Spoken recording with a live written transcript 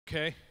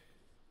Okay?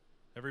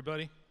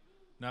 Everybody?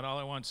 Not all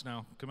at once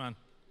now. Come on.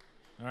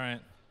 All right.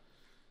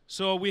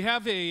 So we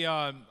have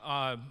a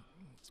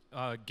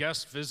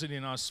guest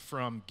visiting us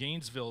from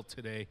Gainesville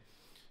today,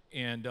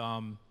 and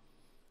I'm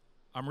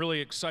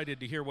really excited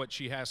to hear what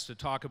she has to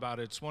talk about.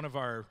 It's one of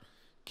our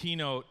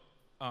keynote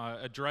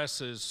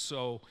addresses.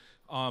 So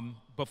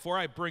before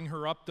I bring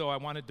her up, though, I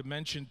wanted to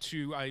mention,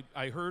 too,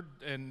 I heard,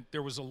 and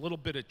there was a little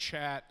bit of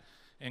chat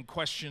and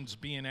questions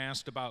being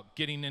asked about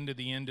getting into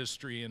the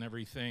industry and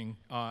everything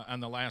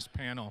on the last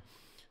panel.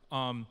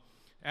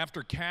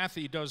 After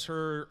Cathy does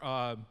her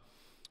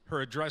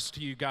address to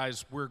you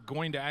guys, we're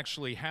going to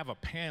actually have a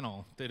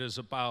panel that is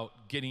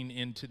about getting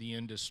into the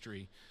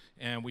industry.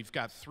 And we've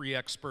got 3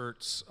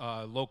 experts,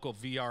 local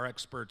VR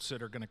experts,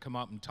 that are going to come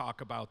up and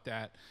talk about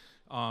that.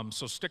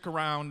 So stick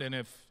around, and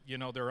if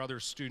there are other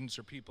students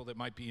or people that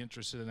might be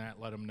interested in that,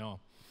 let them know.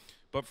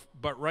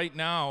 But right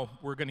now,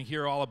 we're going to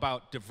hear all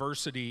about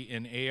diversity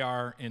in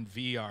AR and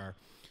VR.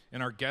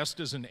 And our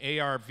guest is an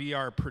AR,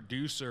 VR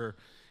producer.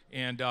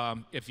 And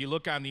if you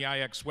look on the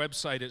IX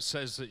website, it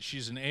says that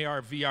she's an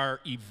AR, VR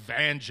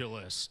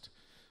evangelist.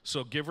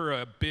 So give her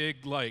a big,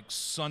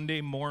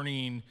 Sunday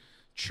morning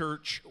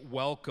church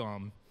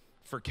welcome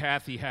for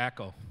Cathy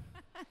Hackl.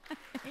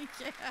 Thank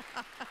you.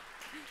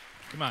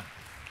 Come on.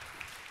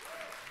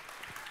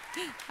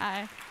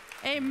 Hi.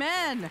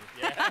 Amen.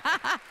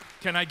 Yeah.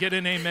 Can I get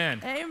an amen?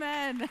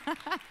 Amen.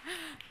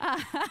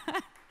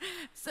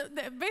 So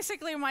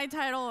basically my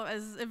title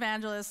as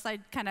evangelist, I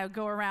kind of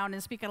go around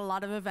and speak at a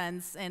lot of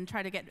events and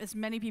try to get as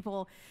many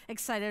people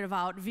excited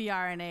about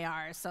VR and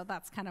AR. So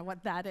that's kind of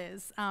what that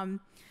is.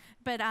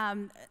 But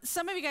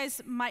some of you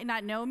guys might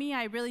not know me.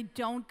 I really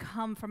don't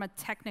come from a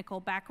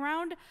technical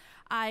background.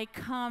 I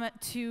come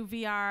to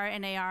VR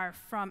and AR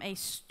from a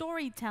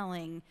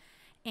storytelling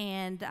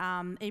and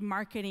a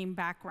marketing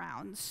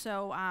background.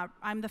 So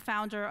I'm the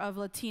founder of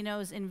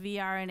Latinos in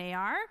VR and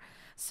AR.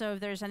 So if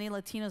there's any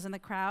Latinos in the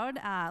crowd,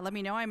 let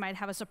me know. I might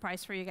have a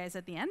surprise for you guys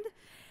at the end.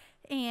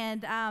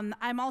 And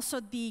I'm also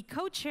the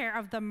co-chair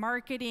of the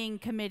marketing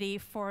committee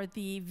for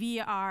the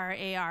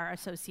VR AR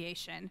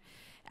Association.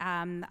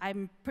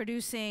 I'm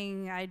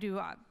producing,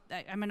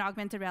 I'm an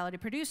augmented reality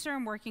producer.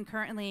 I'm working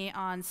currently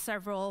on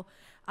several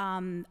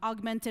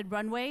augmented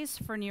runways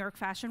for New York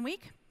Fashion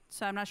Week.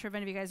 So I'm not sure if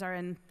any of you guys are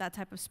in that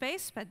type of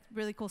space, but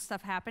really cool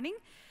stuff happening.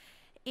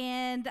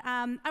 And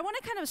I want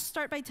to kind of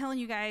start by telling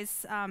you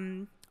guys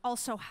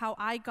also how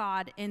I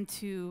got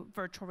into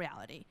virtual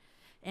reality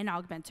and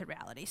augmented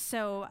reality.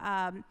 So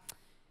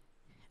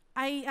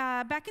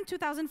back in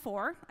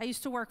 2004, I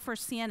used to work for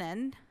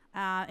CNN.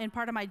 And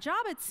part of my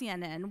job at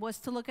CNN was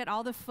to look at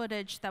all the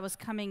footage that was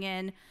coming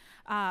in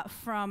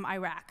from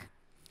Iraq.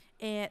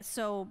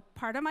 So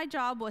part of my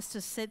job was to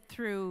sit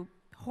through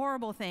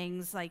horrible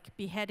things like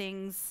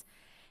beheadings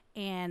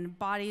and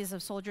bodies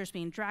of soldiers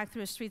being dragged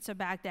through the streets of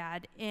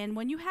Baghdad. And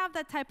when you have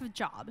that type of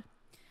job,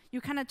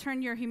 you kind of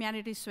turn your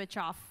humanity switch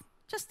off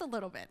just a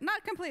little bit.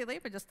 Not completely,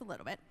 but just a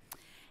little bit.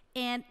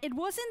 And it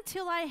wasn't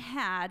until I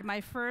had my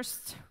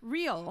first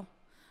real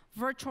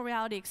virtual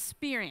reality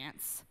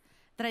experience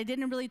that I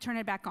didn't really turn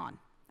it back on.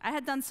 I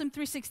had done some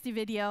 360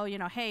 video,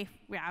 hey,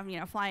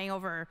 we're flying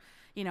over,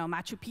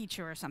 Machu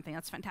Picchu or something.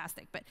 That's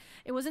fantastic. But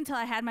it wasn't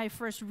until I had my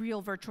first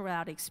real virtual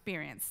reality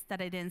experience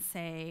that I didn't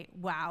say,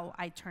 wow,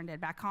 I turned it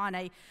back on.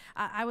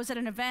 I was at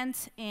an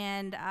event,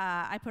 and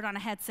I put on a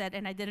headset,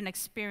 and I did an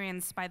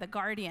experience by The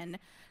Guardian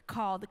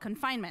called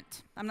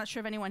Confinement. I'm not sure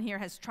if anyone here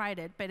has tried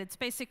it, but it's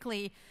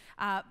basically,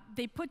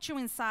 they put you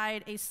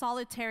inside a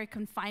solitary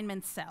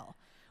confinement cell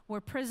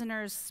where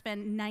prisoners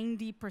spend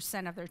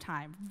 90% of their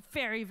time,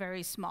 very,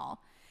 very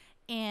small.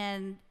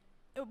 And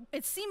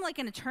it seemed like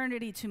an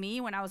eternity to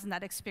me when I was in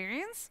that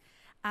experience,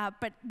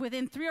 but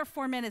within 3 or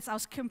 4 minutes, I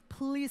was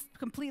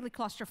completely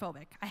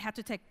claustrophobic. I had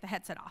to take the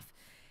headset off.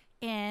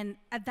 And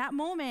at that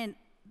moment,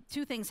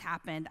 2 things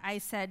happened. I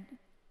said,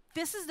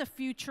 this is the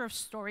future of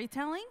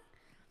storytelling,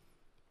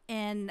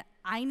 and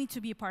I need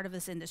to be a part of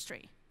this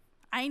industry.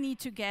 I need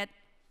to get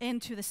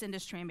into this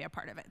industry and be a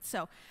part of it.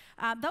 So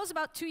that was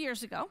about 2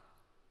 years ago.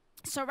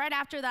 So right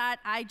after that,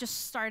 I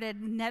just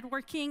started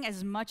networking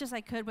as much as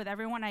I could with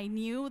everyone I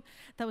knew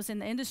that was in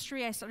the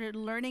industry. I started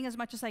learning as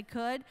much as I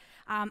could.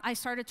 I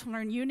started to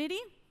learn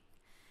Unity.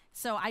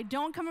 So I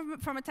don't come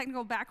from a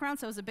technical background,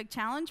 so it was a big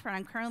challenge, but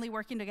I'm currently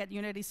working to get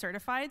Unity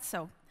certified,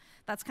 so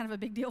that's kind of a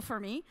big deal for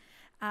me.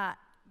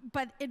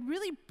 But it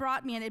really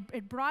brought me, and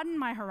it broadened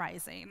my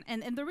horizon.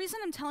 And the reason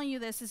I'm telling you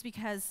this is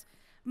because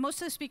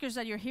most of the speakers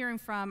that you're hearing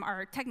from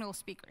are technical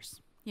speakers,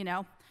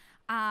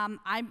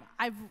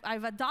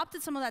 I've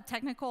adopted some of that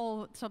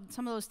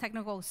some of those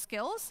technical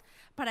skills,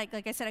 but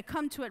like I said, I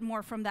come to it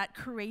more from that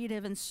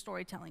creative and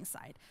storytelling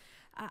side.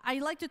 I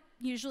like to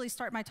usually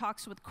start my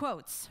talks with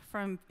quotes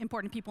from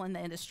important people in the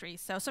industry.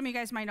 So some of you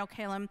guys might know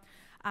Caleb.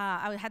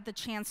 I had the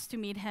chance to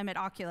meet him at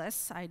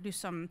Oculus.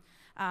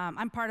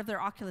 I'm part of their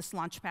Oculus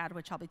Launchpad,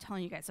 which I'll be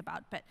telling you guys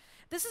about. But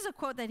this is a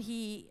quote that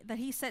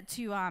he said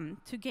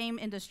to Game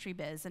Industry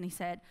Biz, and he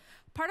said,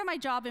 "Part of my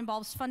job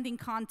involves funding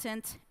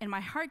content, and my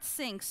heart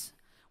sinks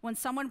when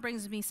someone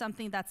brings me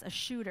something that's a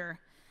shooter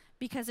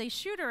because a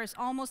shooter is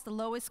almost the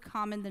lowest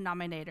common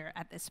denominator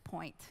at this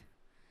point.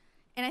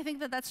 And I think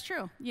that that's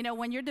true. You know,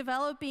 when you're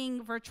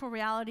developing virtual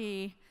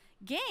reality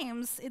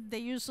games, they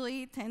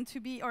usually tend to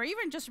be, or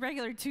even just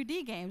regular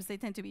 2D games, they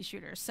tend to be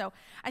shooters. So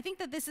I think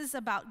that this is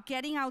about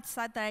getting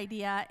outside the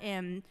idea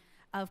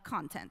of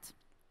content.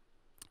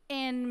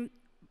 And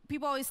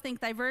people always think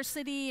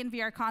diversity in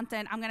VR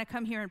content, I'm going to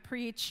come here and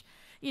preach.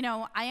 You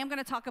know, I am going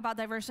to talk about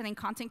diversity in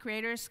content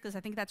creators because I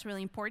think that's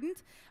really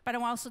important. But I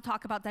want to also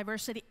talk about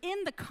diversity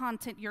in the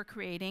content you're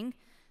creating,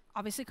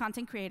 obviously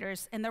content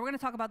creators. And then we're going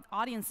to talk about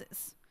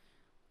audiences.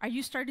 Are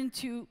you starting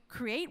to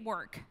create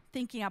work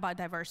thinking about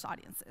diverse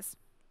audiences?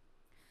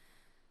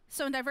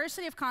 So in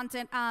diversity of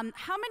content,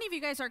 how many of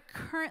you guys are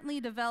currently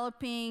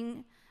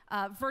developing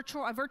a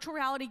virtual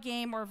reality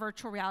game or a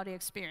virtual reality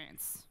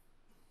experience?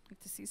 I'd like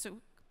to see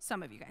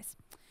some of you guys.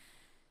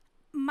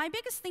 My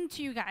biggest thing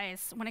to you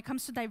guys when it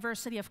comes to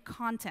diversity of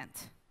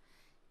content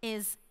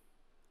is,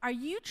 are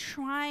you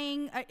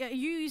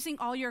using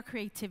all your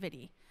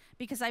creativity?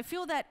 Because I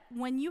feel that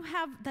when you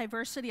have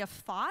diversity of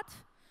thought,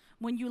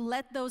 when you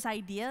let those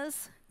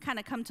ideas kind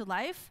of come to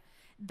life,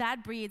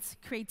 that breeds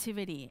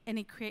creativity and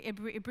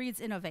it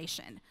breeds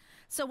innovation.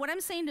 So what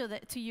I'm saying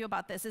to you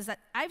about this is that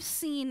I've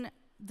seen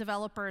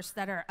developers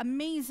that are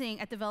amazing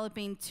at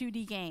developing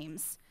 2D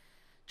games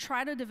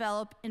try to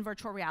develop in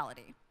virtual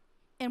reality.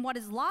 And what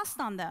is lost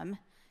on them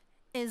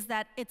is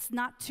that it's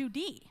not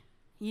 2D.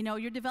 You know,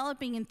 you're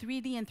developing in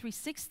 3D and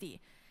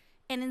 360.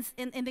 And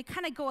they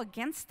kind of go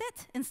against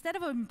it. Instead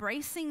of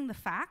embracing the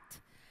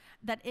fact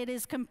that it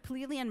is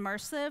completely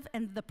immersive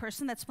and the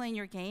person that's playing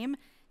your game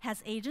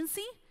has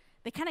agency,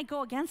 they kind of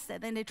go against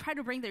it and they try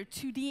to bring their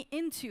 2D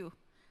into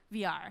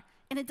VR,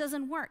 and it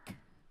doesn't work.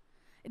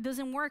 It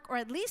doesn't work, or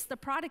at least the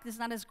product is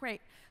not as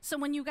great. So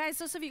when you guys,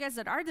 those of you guys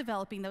that are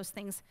developing those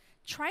things,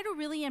 try to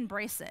really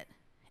embrace it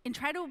and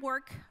try to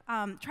work,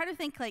 try to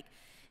think like,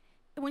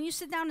 when you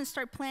sit down and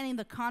start planning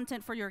the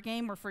content for your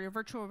game or for your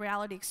virtual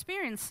reality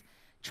experience,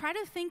 try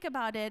to think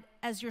about it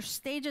as your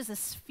stage is a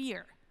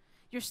sphere.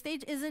 Your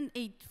stage isn't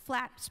a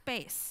flat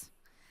space.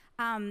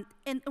 And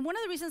one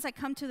of the reasons I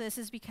come to this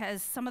is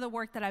because some of the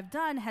work that I've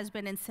done has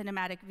been in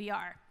cinematic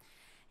VR.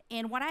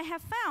 And what I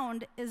have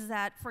found is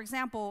that, for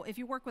example, if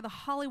you work with a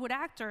Hollywood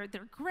actor,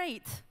 they're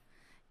great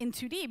in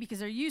 2D because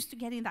they're used to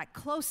getting that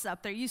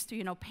close-up. They're used to,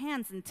 you know,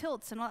 pans and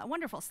tilts and all that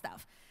wonderful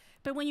stuff.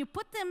 But when you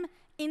put them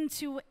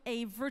into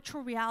a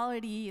virtual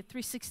reality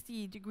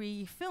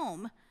 360-degree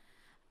film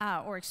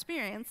or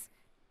experience,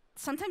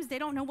 sometimes they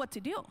don't know what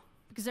to do,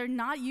 because they're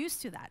not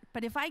used to that.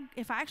 But if I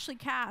actually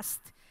cast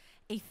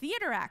a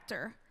theater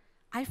actor,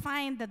 I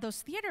find that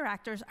those theater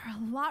actors are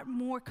a lot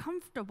more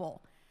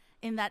comfortable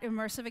in that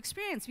immersive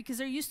experience because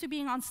they're used to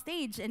being on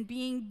stage and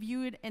being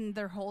viewed in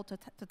their whole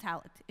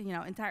totality, you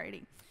know,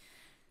 entirety.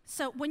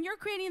 So when you're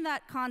creating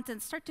that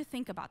content, start to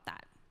think about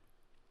that.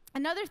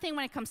 Another thing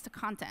when it comes to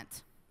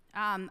content,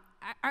 are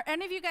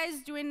any of you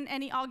guys doing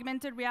any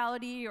augmented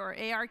reality or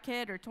AR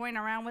kit or toying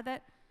around with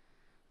it?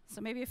 So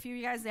maybe a few of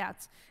you guys, yeah,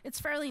 it's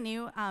fairly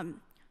new.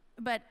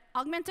 But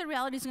augmented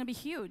reality is going to be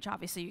huge,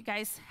 obviously. You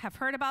guys have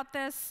heard about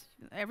this.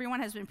 Everyone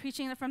has been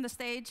preaching it from the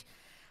stage.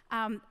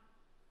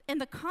 And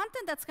the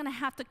content that's going to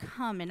have to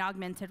come in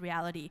augmented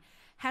reality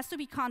has to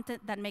be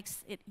content that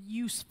makes it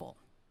useful,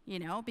 you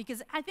know?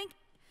 Because I think,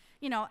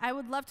 you know, I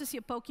would love to see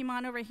a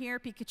Pokemon over here.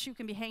 Pikachu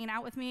can be hanging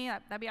out with me.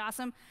 That'd be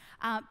awesome.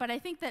 But I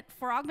think that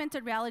for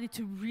augmented reality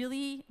to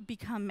really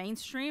become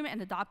mainstream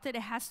and adopted,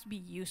 it has to be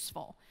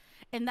useful.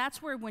 And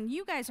that's where when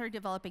you guys are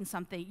developing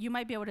something, you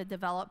might be able to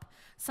develop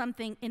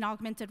something in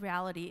augmented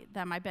reality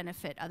that might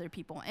benefit other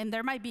people. And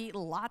there might be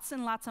lots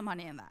and lots of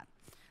money in that.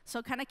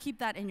 So kind of keep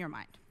that in your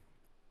mind.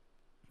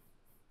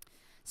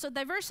 So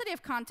diversity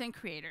of content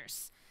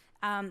creators.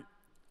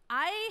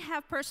 I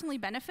have personally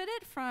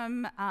benefited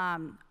from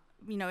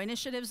you know,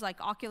 initiatives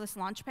like Oculus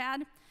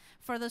Launchpad.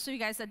 For those of you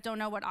guys that don't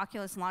know what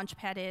Oculus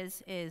Launchpad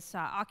is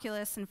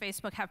Oculus and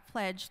Facebook have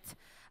pledged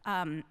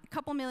a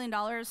couple $1 million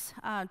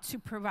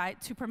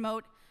to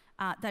promote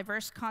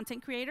diverse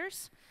content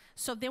creators.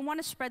 So they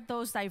want to spread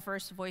those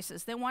diverse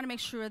voices. They want to make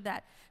sure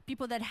that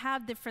people that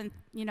have different,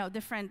 you know,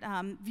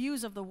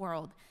 views of the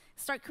world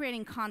start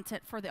creating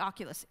content for the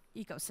Oculus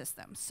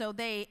ecosystem. So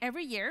they,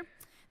 every year,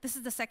 this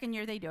is the second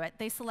year they do it,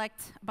 they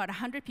select about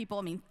 100 people.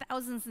 I mean,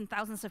 thousands and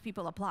thousands of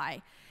people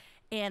apply.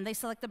 And they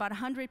select about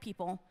 100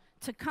 people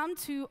to come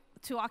to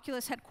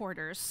Oculus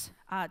headquarters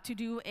to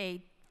do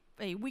a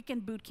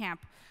weekend boot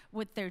camp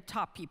with their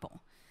top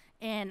people.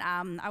 And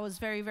I was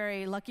very,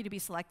 very lucky to be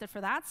selected for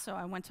that. So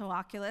I went to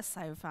Oculus.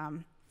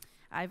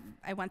 I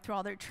went through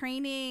all their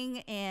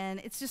training, and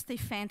it's just a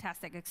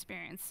fantastic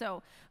experience.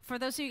 So for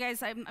those of you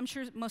guys, I'm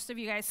sure most of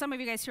you guys, some of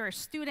you guys who are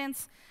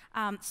students,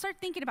 start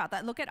thinking about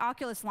that. Look at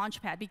Oculus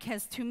Launchpad,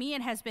 because to me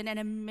it has been an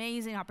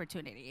amazing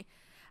opportunity.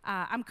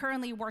 I'm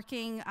currently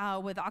working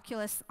with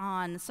Oculus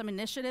on some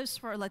initiatives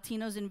for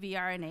Latinos in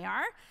VR and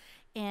AR,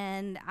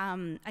 and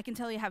I can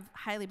tell you have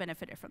highly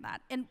benefited from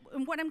that. And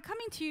what I'm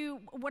trying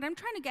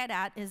to get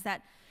at is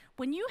that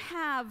when you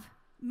have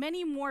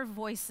many more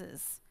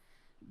voices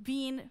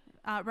being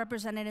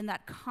represented in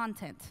that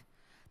content,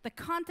 the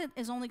content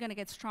is only going to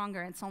get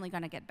stronger, and it's only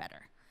going to get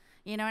better.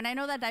 You know, and I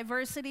know that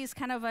diversity is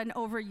kind of an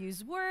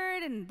overused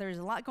word, and there's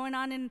a lot going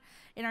on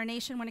in our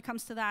nation when it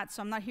comes to that,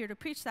 so I'm not here to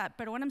preach that.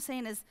 But what I'm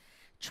saying is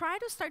try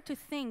to start to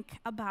think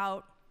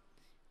about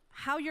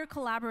how you're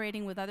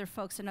collaborating with other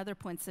folks and other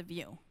points of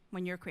view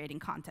when you're creating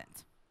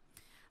content.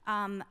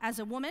 As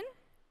a woman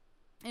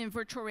in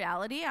virtual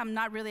reality, I'm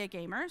not really a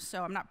gamer,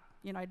 so I'm not,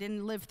 you know, I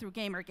didn't live through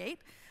Gamergate.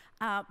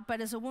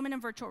 But as a woman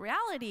in virtual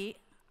reality,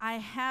 I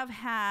have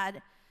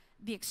had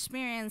the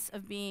experience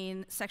of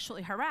being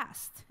sexually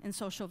harassed in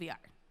social VR.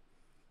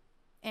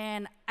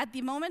 And at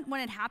the moment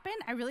when it happened,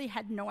 I really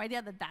had no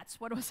idea that that's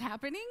what was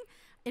happening.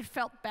 It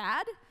felt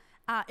bad.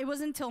 It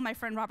wasn't until my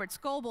friend Robert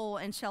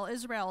Scoble and Shell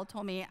Israel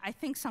told me, I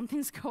think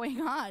something's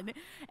going on.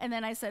 And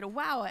then I said,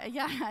 wow,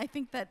 yeah, I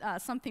think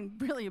that something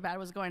really bad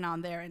was going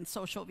on there in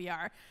social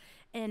VR.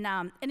 And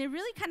it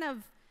really kind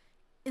of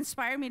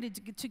inspired me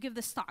to give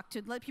this talk,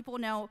 to let people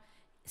know,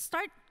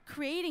 start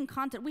creating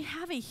content. We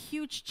have a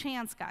huge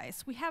chance,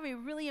 guys. We have a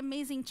really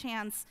amazing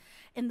chance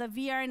in the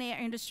VR and AR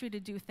industry to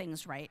do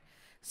things right.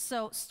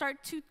 So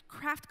start to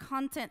craft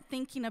content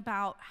thinking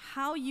about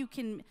how you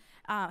can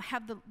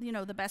have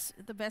the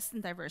best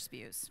and diverse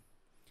views.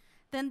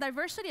 Then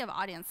diversity of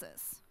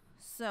audiences.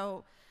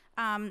 So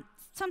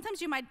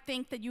sometimes you might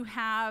think that you're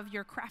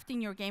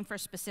crafting your game for a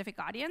specific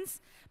audience,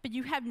 but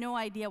you have no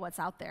idea what's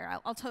out there.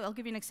 I'll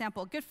give you an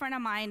example. A good friend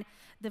of mine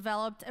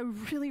developed a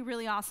really,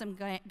 really awesome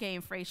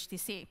game for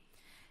HTC.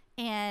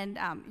 And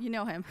you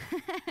know him.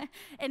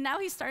 And now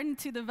he's starting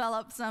to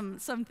develop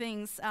some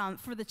things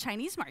for the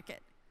Chinese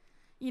market.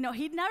 You know,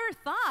 he'd never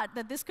thought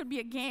that this could be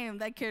a game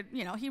that could,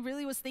 you know, he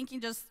really was thinking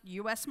just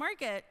US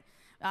market,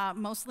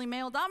 mostly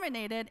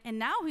male-dominated, and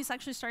now he's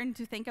actually starting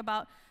to think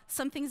about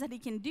some things that he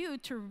can do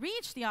to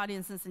reach the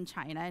audiences in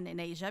China and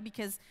in Asia,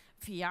 because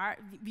VR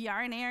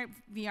and AR,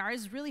 VR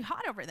is really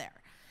hot over there.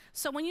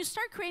 So when you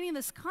start creating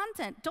this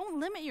content, don't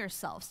limit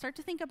yourself. Start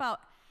to think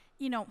about,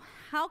 you know,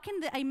 how can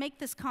I make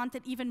this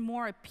content even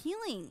more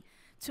appealing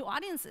to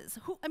audiences?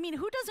 Who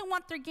doesn't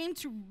want their game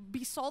to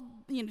be sold,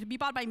 you know, to be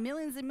bought by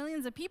millions and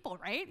millions of people,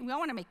 right? We all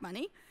want to make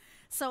money.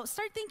 So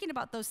start thinking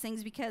about those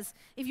things, because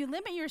if you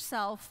limit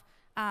yourself,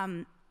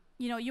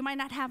 you know, you might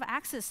not have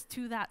access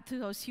to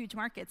those huge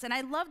markets. And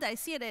I love that. I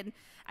see it in,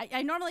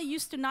 I normally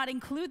used to not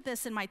include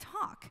this in my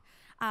talk,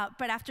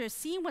 but after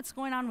seeing what's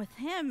going on with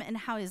him and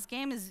how his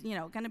game is, you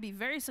know, going to be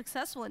very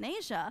successful in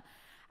Asia,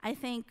 I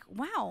think,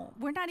 wow,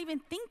 we're not even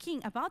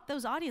thinking about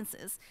those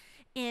audiences.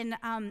 And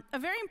a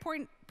very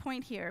important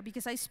point here,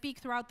 because I speak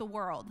throughout the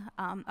world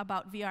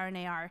about VR and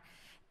AR,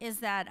 is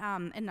that,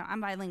 and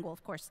I'm bilingual,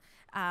 of course,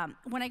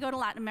 when I go to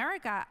Latin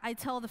America, I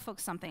tell the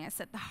folks something. I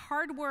said, the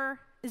hardware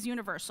is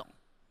universal.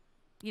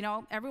 You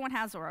know, everyone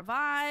has a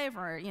Revive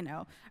or, you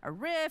know, a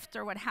Rift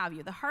or what have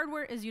you. The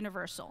hardware is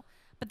universal.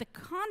 But the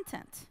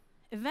content,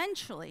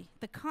 eventually,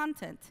 the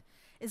content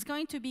is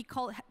going to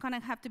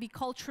have to be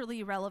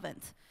culturally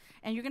relevant.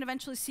 And you're going to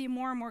eventually see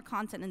more and more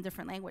content in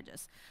different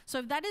languages. So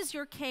if that is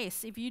your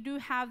case, if you do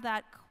have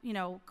that, you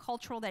know,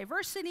 cultural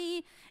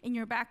diversity in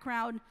your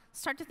background,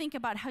 start to think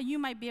about how you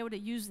might be able to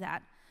use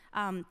that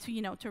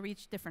to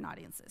reach different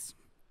audiences.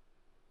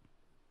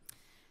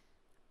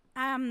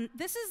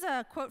 This is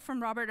a quote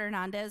from Robert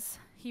Hernandez.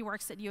 He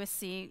works at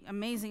USC,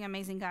 amazing,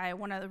 amazing guy,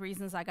 one of the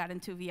reasons I got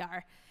into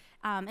VR.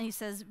 And he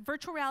says,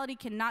 virtual reality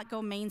cannot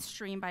go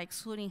mainstream by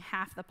excluding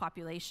half the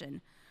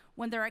population.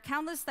 When there are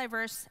countless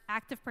diverse,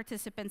 active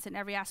participants in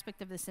every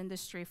aspect of this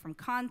industry, from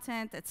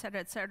content, et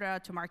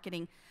cetera, to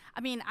marketing. I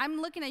mean,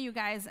 I'm looking at you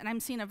guys, and I'm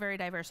seeing a very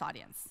diverse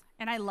audience.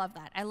 And I love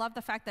that. I love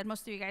the fact that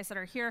most of you guys that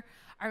are here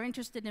are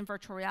interested in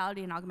virtual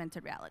reality and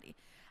augmented reality.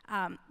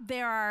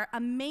 There are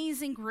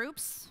amazing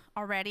groups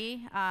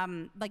already,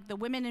 like the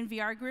Women in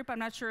VR group. I'm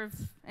not sure if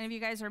any of you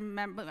guys are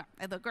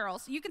the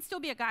girls. You can still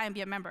be a guy and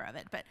be a member of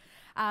it, but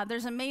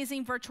there's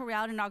amazing virtual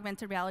reality and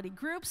augmented reality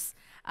groups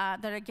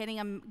that are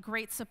getting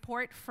great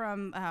support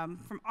from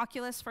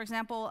Oculus, for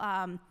example.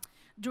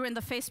 During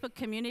the Facebook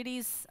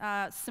Communities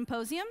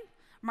Symposium,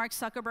 Mark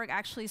Zuckerberg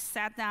actually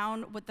sat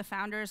down with the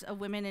founders of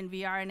Women in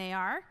VR and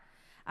AR,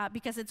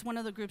 because it's one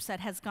of the groups that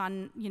has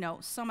gotten, you know,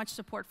 so much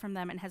support from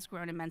them and has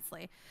grown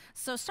immensely.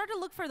 So start to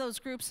look for those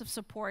groups of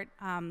support,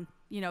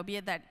 you know, be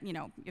it that, you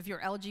know, if you're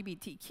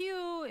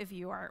LGBTQ, if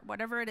you are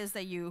whatever it is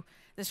that you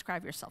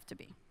describe yourself to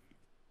be.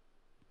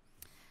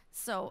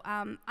 So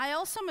I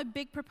also am a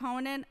big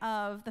proponent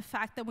of the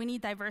fact that we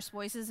need diverse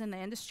voices in the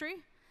industry.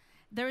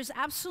 There is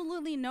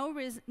absolutely no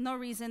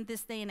reason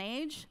this day and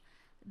age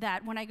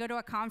that when I go to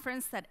a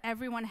conference that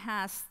everyone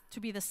has to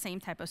be the same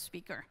type of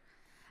speaker.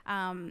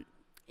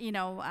 You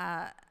know,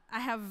 I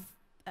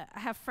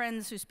have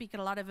friends who speak at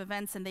a lot of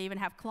events, and they even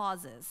have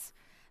clauses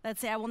that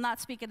say, I will not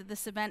speak at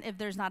this event if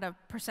there's not a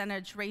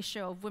percentage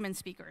ratio of women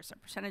speakers, a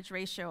percentage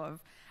ratio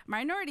of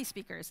minority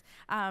speakers.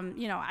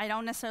 You know, I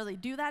don't necessarily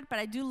do that, but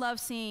I do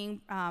love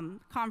seeing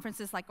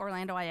conferences like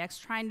Orlandoix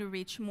trying to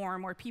reach more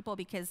and more people,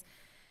 because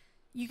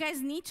you guys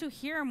need to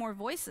hear more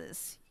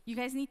voices. You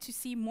guys need to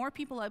see more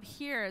people up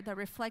here that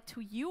reflect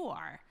who you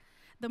are,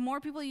 the more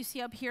people you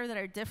see up here that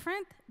are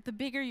different, the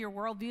bigger your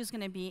worldview is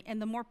going to be,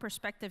 and the more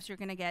perspectives you're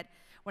going to get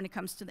when it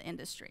comes to the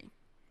industry.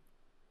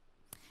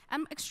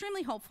 I'm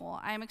extremely hopeful.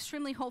 I'm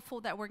extremely hopeful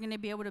that we're going to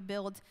be able to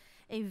build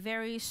a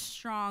very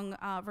strong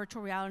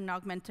virtual reality and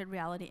augmented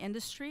reality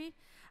industry.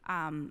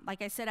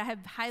 Like I said, I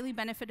have highly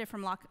benefited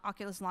from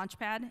Oculus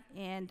Launchpad,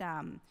 and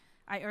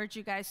I urge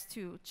you guys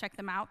to check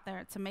them out.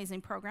 It's an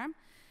amazing program.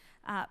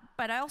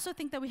 But I also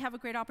think that we have a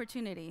great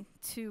opportunity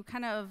to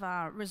kind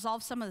of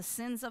resolve some of the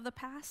sins of the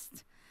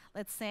past,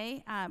 let's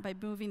say, by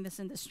moving this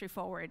industry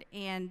forward.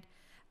 And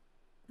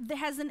there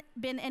hasn't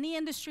been any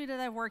industry that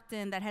I've worked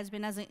in that has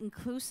been as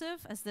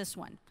inclusive as this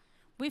one.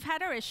 We've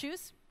had our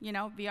issues, you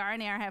know, VR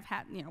and AR have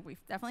had, you know, we've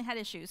definitely had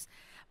issues,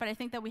 but I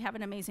think that we have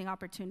an amazing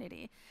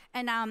opportunity.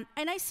 And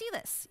I see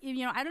this,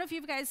 you know, I don't know if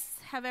you guys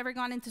have ever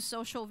gone into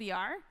social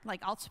VR,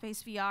 like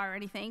Altspace VR or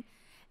anything,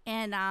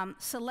 and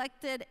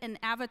selected an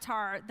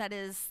avatar that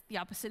is the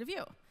opposite of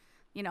you.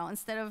 You know,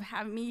 instead of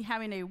me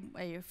having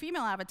a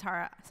female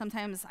avatar,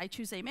 sometimes I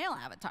choose a male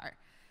avatar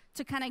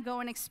to kind of go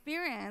and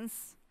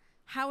experience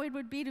how it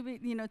would be to be,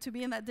 you know, to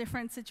be in that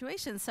different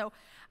situation. So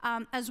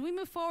as we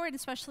move forward,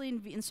 especially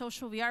in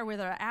social VR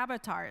with our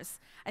avatars,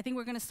 I think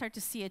we're going to start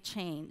to see a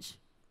change.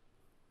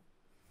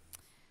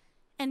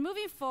 And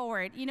moving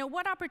forward, you know,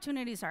 what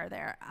opportunities are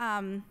there?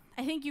 I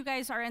think you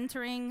guys are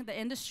entering the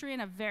industry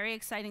in a very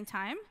exciting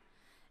time.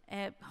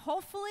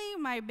 Hopefully,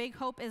 my big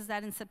hope is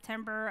that in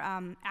September,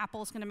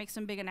 Apple's going to make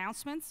some big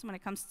announcements when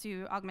it comes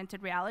to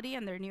augmented reality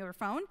and their newer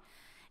phone.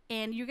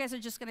 And you guys are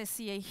just going to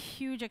see a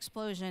huge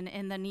explosion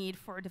in the need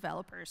for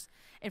developers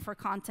and for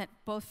content,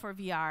 both for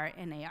VR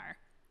and AR.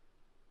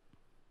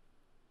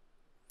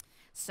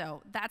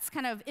 So that's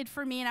kind of it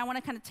for me, and I want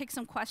to kind of take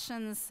some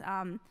questions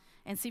and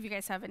see if you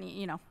guys have any,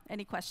 you know,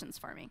 any questions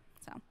for me.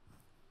 So.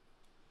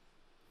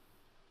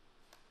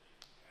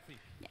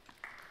 Yeah.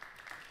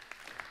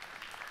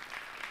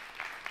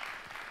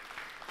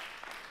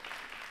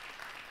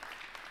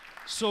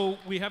 So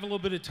we have a little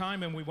bit of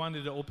time, and we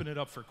wanted to open it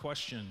up for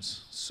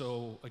questions.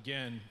 So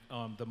again,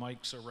 the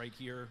mics are right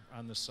here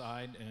on the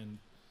side, and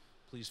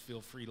please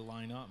feel free to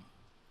line up.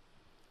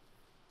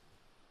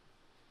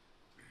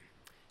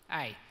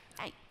 Hi.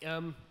 Hi.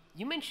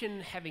 You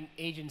mentioned having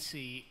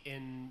agency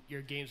in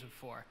your games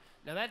before.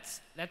 Now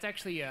that's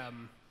actually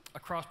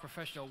across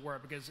professional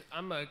work, because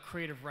I'm a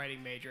creative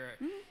writing major,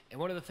 and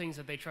one of the things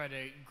that they try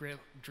to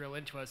drill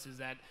into us is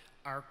that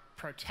our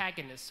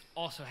protagonists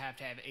also have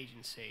to have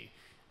agency.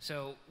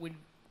 So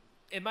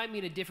it might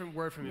mean a different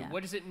word for me. Yeah.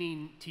 What does it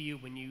mean to you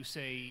when you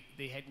say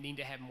they need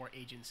to have more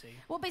agency?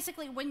 Well,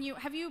 basically, when you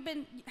have you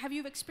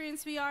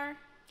experienced VR?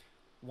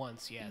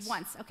 Once, yes.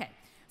 Once, okay.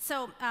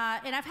 So,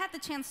 and I've had the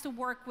chance to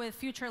work with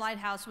Future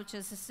Lighthouse, which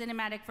is a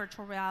cinematic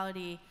virtual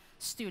reality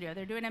studio.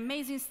 They're doing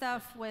amazing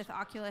stuff with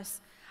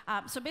Oculus.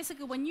 So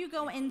basically, when you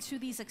go into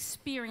these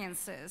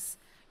experiences,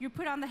 you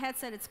put on the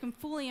headset. It's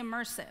fully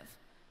immersive.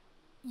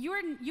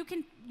 You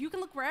can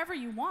look wherever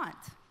you want.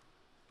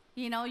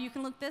 You know, you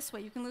can look this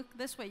way, you can look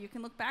this way, you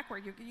can look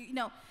backward. You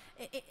know,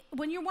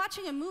 when you're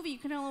watching a movie, you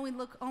can only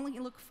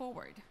look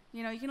forward.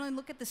 You know, you can only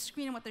look at the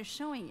screen and what they're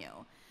showing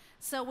you.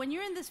 So when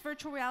you're in this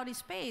virtual reality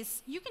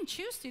space, you can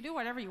choose to do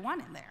whatever you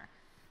want in there.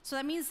 So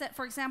that means that,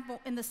 for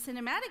example, in the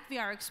cinematic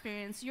VR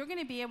experience, you're going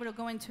to be able to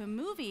go into a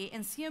movie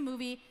and see a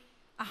movie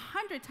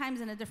 100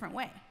 times in a different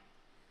way.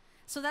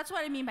 So that's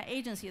what I mean by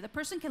agency. The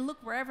person can look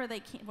wherever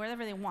they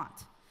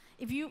want.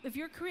 If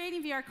you're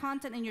creating VR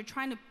content and you're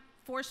trying to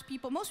force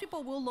people, most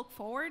people will look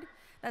forward,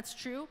 that's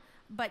true,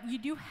 but you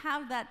do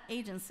have that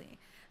agency.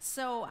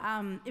 So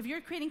if you're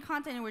creating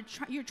content and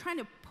you're trying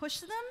to push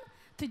them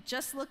to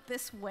just look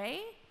this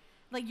way,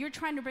 like you're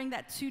trying to bring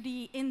that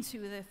 2D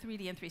into the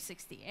 3D and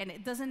 360, and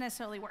it doesn't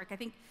necessarily work. I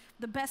think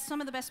some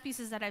of the best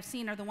pieces that I've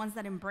seen are the ones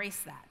that embrace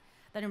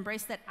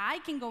that I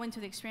can go into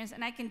the experience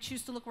and I can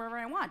choose to look wherever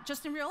I want,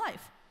 just in real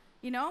life.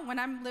 You know, when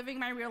I'm living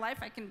my real life,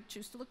 I can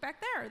choose to look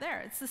back there or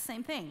there. It's the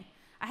same thing.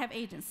 I have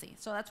agency,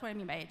 so that's what I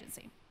mean by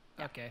agency.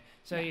 Yeah. Okay,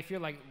 so if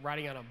you're like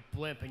riding on a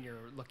blimp and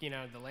you're looking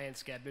out at the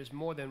landscape, there's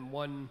more than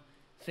one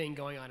thing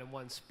going on in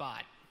one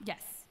spot.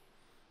 Yes.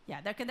 Yeah,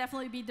 there could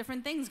definitely be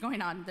different things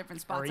going on in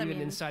different spots. Or even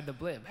inside the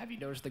blimp. Have you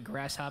noticed the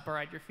grasshopper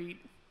at your feet?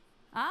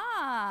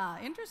 Ah,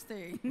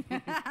 interesting.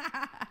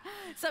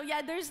 So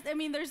yeah, there's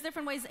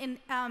different ways. And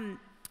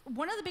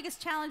one of the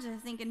biggest challenges, I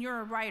think, and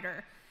you're a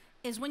writer,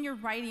 is when you're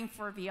writing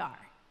for VR.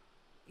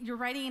 You're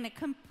writing in a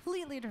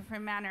completely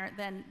different manner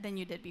than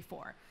you did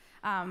before.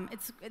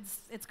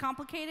 It's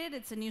complicated.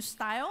 It's a new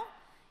style.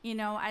 You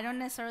know, I don't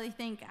necessarily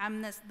think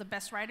I'm the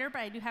best writer, but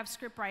I do have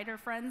script writer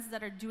friends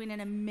that are doing an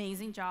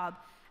amazing job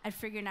at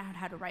figuring out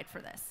how to write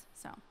for this.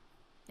 So,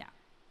 yeah.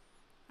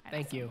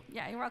 Thank you.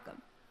 Yeah, you're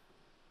welcome.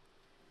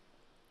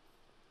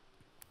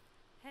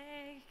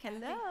 Hey.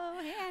 Hello.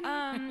 Hey,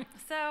 Annie.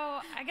 So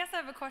I guess I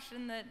have a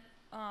question that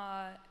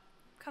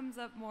comes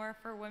up more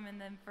for women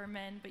than for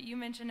men, but you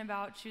mentioned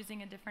about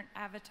choosing a different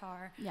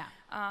avatar. Yeah.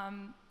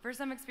 For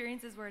some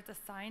experiences where it's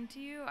assigned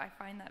to you, I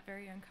find that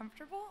very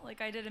uncomfortable.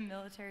 Like I did a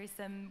military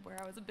sim where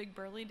I was a big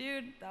burly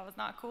dude. That was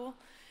not cool.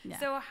 Yeah.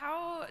 So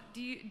how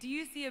do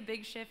you see a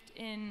big shift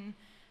in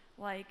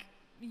like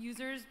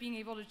users being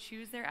able to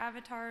choose their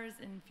avatars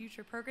in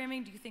future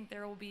programming? Do you think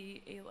there will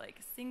be a like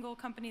single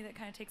company that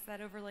kind of takes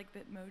that over like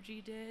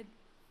Bitmoji did?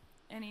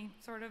 Any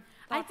sort of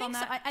thoughts on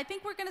that? So. I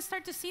think we're going to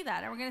start to see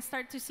that, and we're going to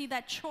start to see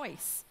that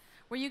choice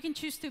where you can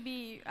choose to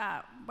be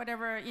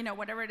whatever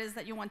it is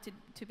that you want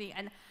to be.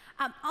 And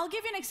I'll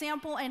give you an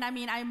example. And I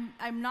mean,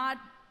 I'm not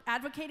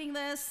advocating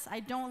this. I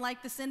don't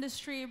like this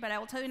industry, but I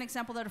will tell you an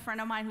example that a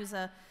friend of mine who's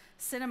a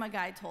cinema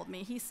guy told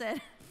me. He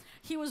said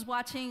he was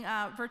watching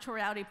virtual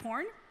reality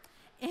porn.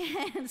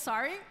 And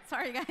sorry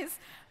guys,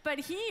 but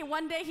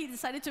one day he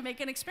decided to make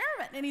an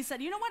experiment, and he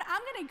said, you know what, I'm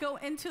going to go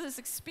into this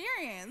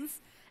experience,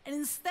 and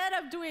instead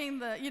of doing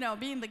the,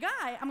 being the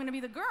guy, I'm going to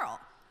be the girl.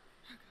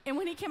 And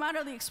when he came out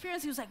of the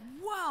experience, he was like,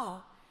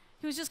 whoa.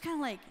 He was just kind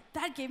of like,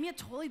 that gave me a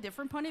totally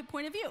different point of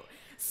view.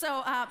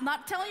 So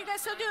not telling you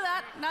guys to do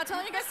that, not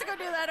telling you guys to go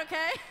do that,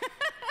 okay?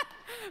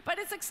 But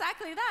it's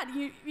exactly that.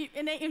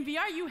 In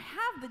VR, you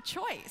have the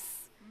choice.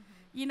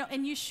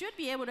 And you should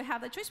be able to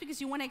have that choice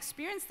because you want to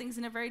experience things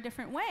in a very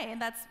different way.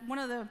 And that's one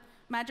of the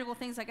magical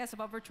things, I guess,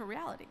 about virtual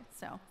reality.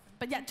 So,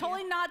 but yeah,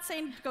 totally not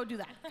saying go do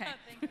that. Okay.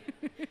 Thank you.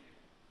 Get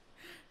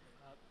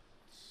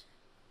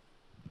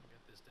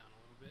this down a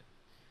little bit.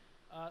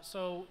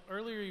 So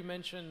earlier you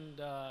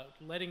mentioned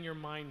letting your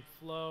mind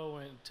flow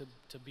and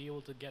to be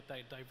able to get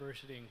that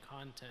diversity in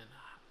content.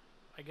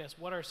 I guess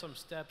what are some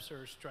steps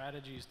or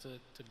strategies to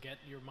get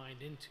your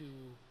mind into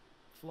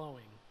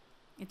flowing?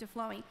 Into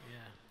flowing. Yeah.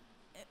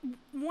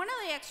 One of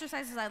the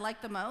exercises I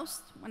like the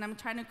most when I'm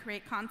trying to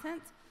create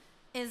content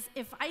is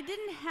if I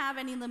didn't have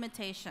any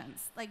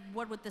limitations, like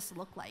what would this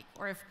look like?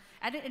 Or if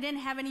I didn't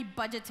have any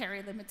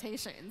budgetary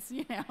limitations,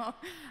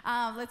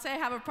 Let's say I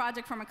have a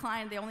project from a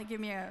client, they only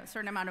give me a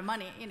certain amount of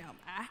money,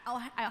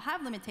 I'll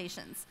have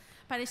limitations.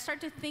 But I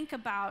start to think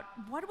about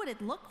what would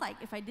it look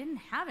like if I didn't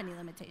have any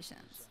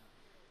limitations?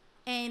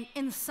 And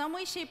in some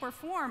way, shape, or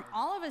form,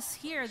 all of us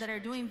here that are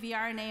doing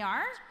VR and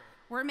AR,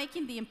 we're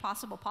making the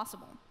impossible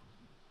possible.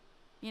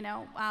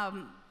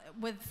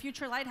 With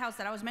Future Lighthouse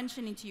that I was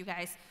mentioning to you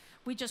guys,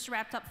 we just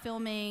wrapped up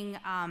filming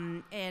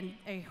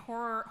a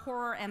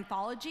horror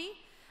anthology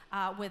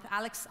with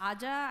Alex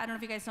Aja. I don't know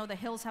if you guys know The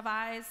Hills Have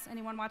Eyes.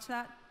 Anyone watch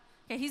that?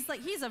 Okay, he's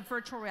a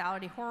virtual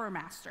reality horror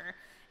master,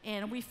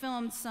 and we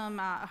filmed it's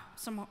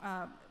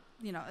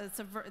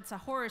a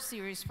horror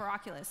series for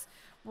Oculus.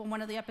 Well,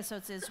 one of the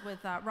episodes is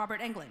with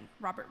Robert Englund,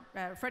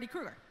 Freddy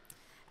Krueger.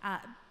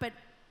 But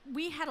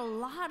we had a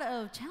lot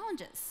of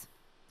challenges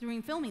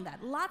during filming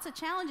that. Lots of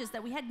challenges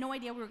that we had no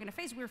idea we were going to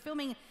face. We were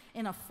filming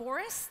in a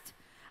forest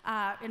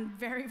in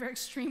very, very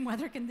extreme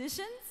weather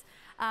conditions.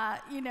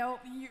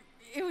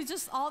 It was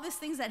just all these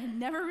things that had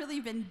never really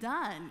been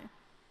done.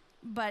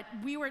 But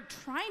we were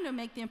trying to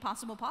make the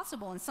impossible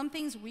possible. And some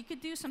things we could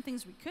do, some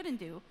things we couldn't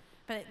do.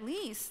 But at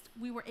least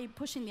we were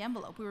pushing the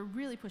envelope. We were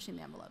really pushing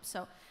the envelope.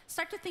 So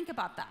start to think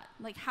about that.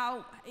 Like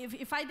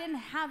if I didn't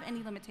have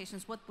any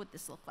limitations, what would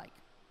this look like?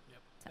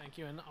 Thank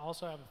you. And I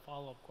also have a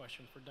follow-up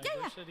question for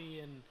diversity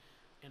in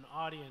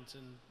audience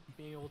and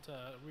being able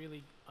to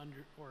really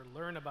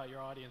learn about your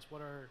audience.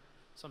 What are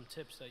some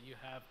tips that you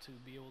have to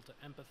be able to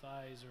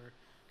empathize or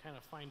kind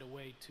of find a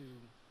way to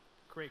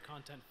create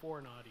content for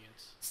an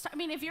audience? I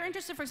mean, if you're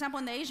interested, for example,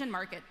 in the Asian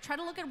market, try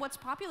to look at what's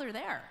popular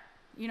there.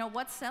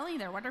 What's selling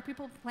there? What are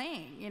people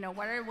playing?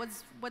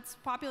 What's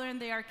popular in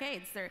the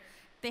arcades?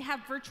 They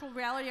have virtual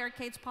reality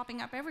arcades popping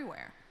up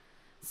everywhere.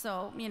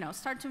 So,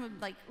 start to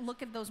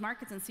look at those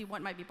markets and see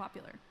what might be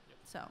popular. Yep.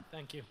 So,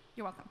 thank you.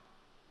 You're welcome.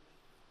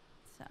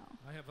 So,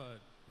 I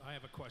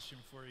have a question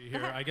for you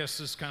here. I guess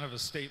this is kind of a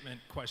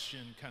statement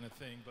question kind of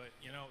thing, but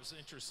it was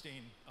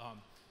interesting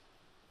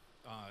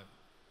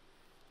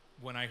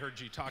when I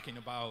heard you talking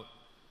about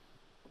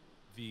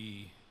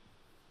the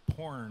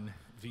porn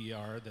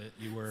VR that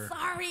you were.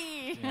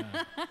 Sorry.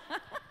 Yeah.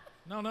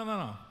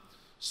 No.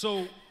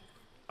 So,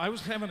 I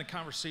was having a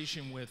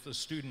conversation with a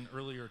student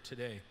earlier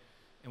today.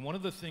 And one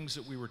of the things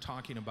that we were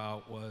talking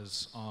about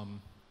was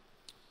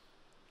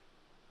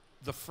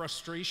the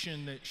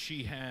frustration that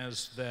she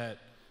has that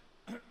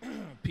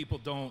people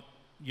don't,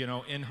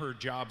 in her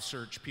job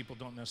search, people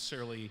don't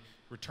necessarily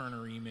return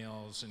her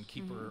emails and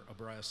keep her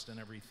abreast and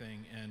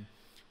everything. And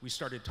we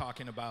started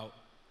talking about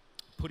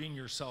putting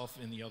yourself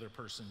in the other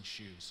person's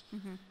shoes.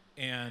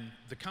 And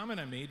the comment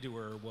I made to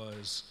her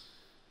was,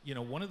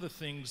 one of the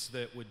things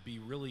that would be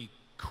really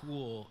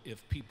cool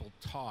if people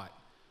taught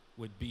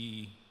would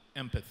be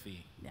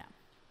empathy,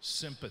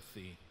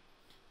 sympathy.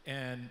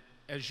 And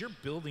as you're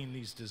building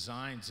these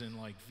designs in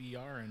like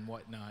VR and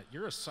whatnot,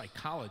 you're a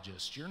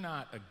psychologist. You're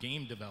not a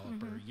game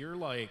developer. You're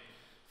like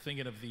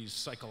thinking of these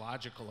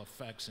psychological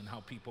effects and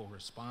how people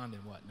respond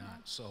and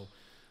whatnot. So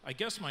I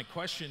guess my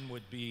question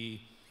would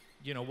be,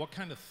 what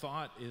kind of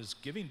thought is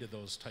giving to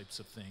those types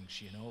of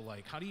things?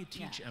 Like how do you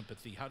teach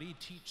empathy? How do you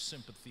teach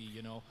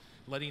sympathy?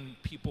 Letting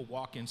people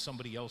walk in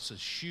somebody else's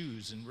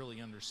shoes and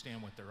really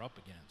understand what they're up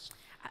against.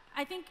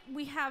 I think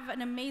we have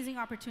an amazing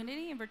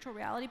opportunity in virtual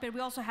reality, but we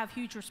also have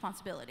huge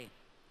responsibility.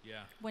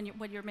 Yeah.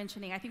 What you're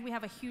mentioning, I think we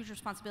have a huge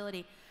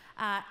responsibility.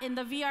 In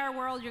the VR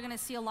world, you're going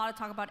to see a lot of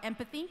talk about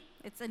empathy.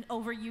 It's an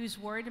overused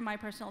word, in my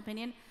personal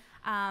opinion.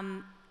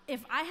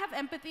 If I have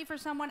empathy for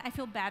someone, I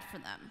feel bad for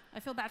them. I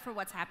feel bad for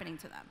what's happening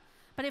to them.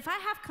 But if I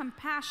have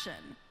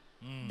compassion,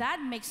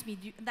 that makes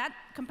me that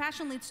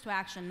compassion leads to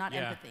action, not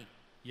empathy.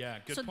 Yeah,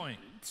 good point.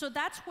 So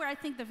that's where I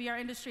think the VR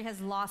industry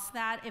has lost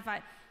that. If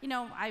I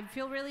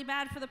feel really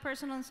bad for the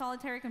person in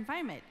solitary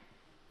confinement,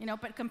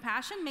 but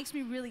compassion makes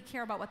me really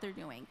care about what they're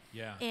doing.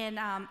 Yeah. And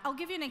I'll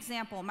give you an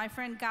example. My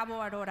friend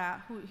Gabo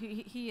Aurora, who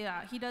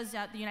he does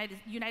the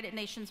United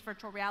Nations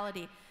virtual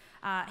reality.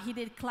 He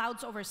did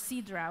Clouds Over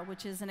Sidra,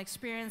 which is an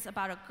experience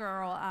about a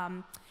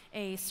girl,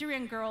 a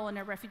Syrian girl in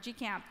a refugee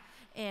camp.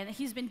 And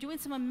he's been doing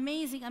some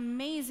amazing,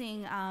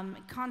 amazing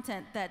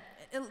content that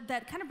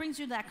kind of brings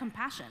you that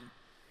compassion.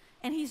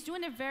 And he's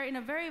doing it in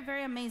a very,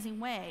 very amazing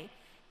way.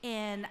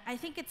 And I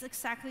think it's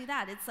exactly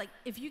that. It's like,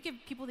 if you give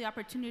people the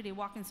opportunity to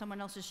walk in someone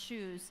else's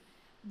shoes,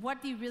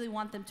 what do you really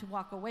want them to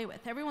walk away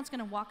with? Everyone's going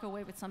to walk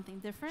away with something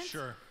different.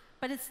 Sure.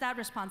 But it's that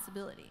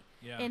responsibility.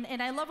 Yeah.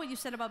 And I love what you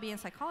said about being a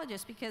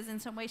psychologist, because in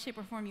some way, shape,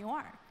 or form you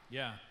are.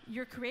 Yeah.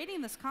 You're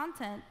creating this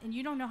content, and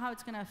you don't know how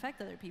it's going to affect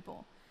other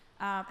people.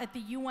 At the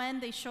UN,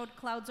 they showed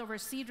Clouds Over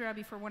Sidra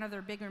before one of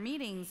their bigger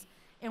meetings.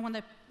 And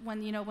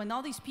when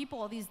all these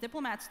people, all these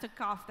diplomats took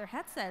off their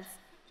headsets,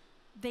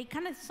 they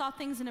kind of saw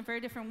things in a very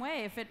different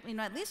way,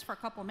 at least for a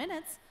couple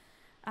minutes.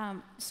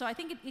 So I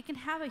think it can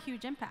have a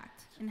huge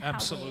impact in how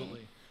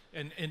Absolutely.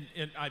 And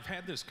I've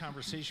had this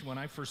conversation when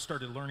I first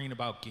started learning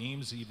about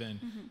games, even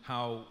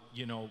how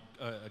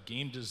a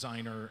game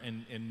designer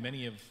and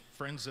many of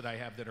friends that I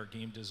have that are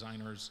game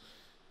designers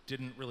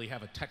didn't really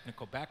have a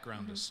technical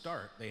background to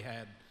start. They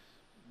had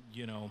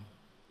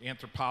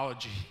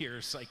anthropology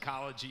or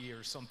psychology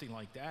or something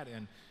like that,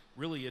 and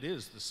really it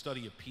is the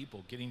study of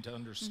people, getting to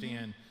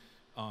understand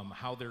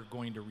how they're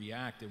going to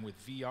react. And with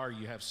VR,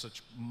 you have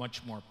such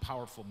much more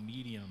powerful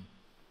medium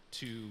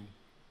to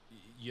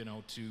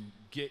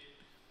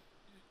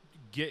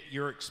get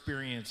your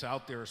experience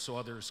out there so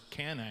others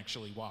can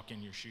actually walk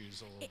in your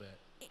shoes a little bit.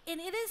 And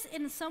it is,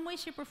 in some way,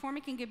 shape, or form,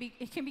 it can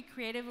be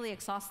creatively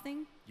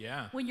exhausting.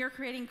 Yeah. When you're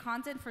creating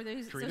content for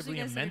those creatively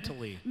those and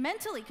mentally.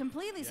 Mentally,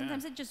 completely. Yeah.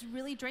 Sometimes it just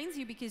really drains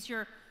you because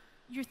you're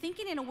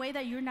thinking in a way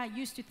that you're not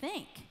used to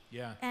think.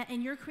 Yeah.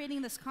 And you're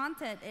creating this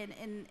content,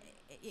 and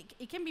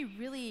it can be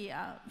really,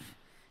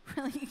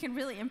 it can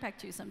really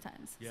impact you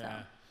sometimes. Yeah.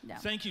 So, yeah.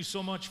 Thank you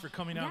so much for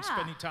coming out and Yeah.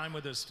 spending time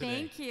with us today.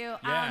 Thank you.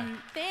 Yeah.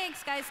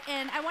 Thanks, guys.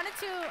 And I wanted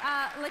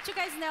to let you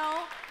guys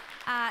know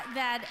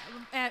that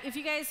if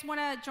you guys want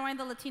to join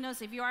the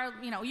Latinos, if you are,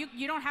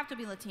 you don't have to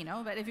be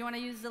Latino, but if you want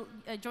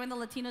to join the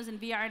Latinos in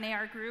VR and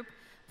AR group,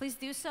 please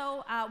do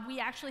so. We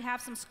actually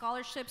have some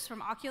scholarships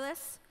from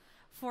Oculus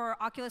for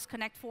Oculus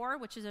Connect 4,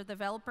 which is a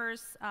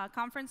developers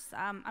conference.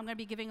 I'm going to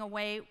be giving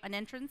away an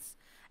entrance,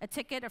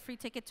 a free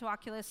ticket to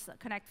Oculus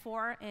Connect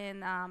 4 in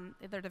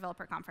their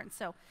developer conference.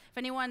 So if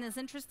anyone is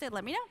interested,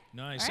 let me know.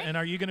 Nice. Right? And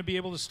are you going to be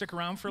able to stick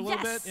around for a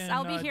little bit and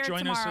I'll be here join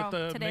tomorrow, us at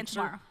the today mixer?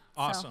 and tomorrow.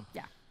 Awesome. So,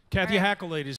 yeah. Cathy All right. Hackl, ladies